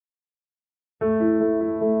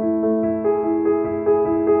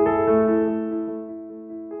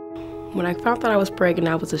I found out I was pregnant,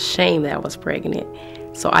 I was ashamed that I was pregnant.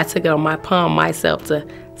 So I took it on myself to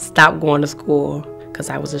stop going to school because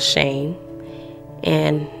I was ashamed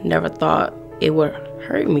and never thought it would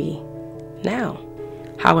hurt me. Now,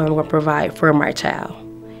 how am I going to provide for my child?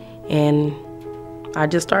 And I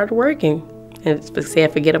just started working and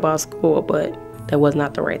said forget about school, but that was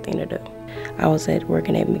not the right thing to do. I was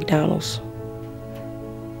working at McDonald's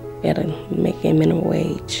making minimum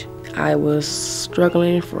wage. I was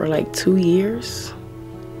struggling for like 2 years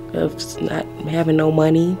of not having no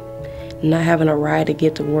money, not having a ride to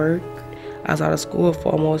get to work. I was out of school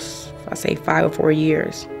for almost, I say 5 or 4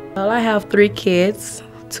 years. Well, I have 3 kids,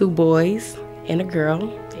 2 boys and a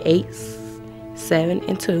girl, 8, 7,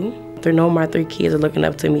 and 2. They're know my 3 kids are looking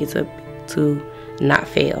up to me to not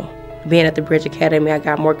fail. Being at the Bridge Academy, I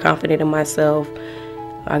got more confident in myself.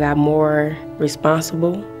 I got more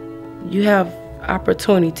responsible. You have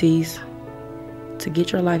opportunities to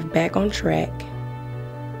get your life back on track,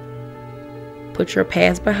 put your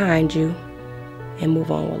past behind you, and move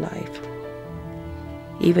on with life.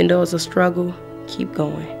 Even though it's a struggle, keep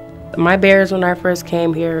going. My barriers when I first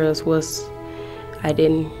came here was I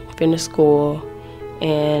didn't finish school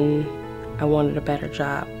and I wanted a better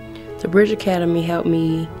job. The Bridge Academy helped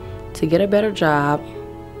me to get a better job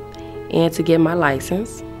and to get my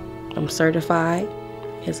license. I'm certified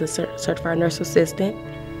as a certified nurse assistant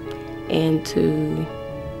and to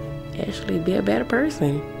actually be a better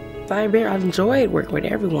person. I enjoyed working with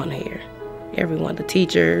everyone here. Everyone, the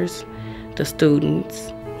teachers, the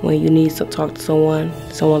students. When you need to talk to someone,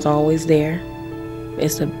 someone's always there.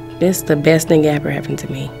 It's the best thing that ever happened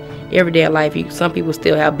to me. Everyday life, some people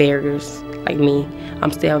still have barriers, like me.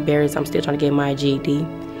 I'm still have barriers. I'm still trying to get my GED.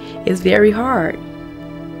 It's very hard,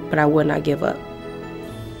 but I would not give up.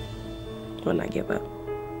 Would not give up.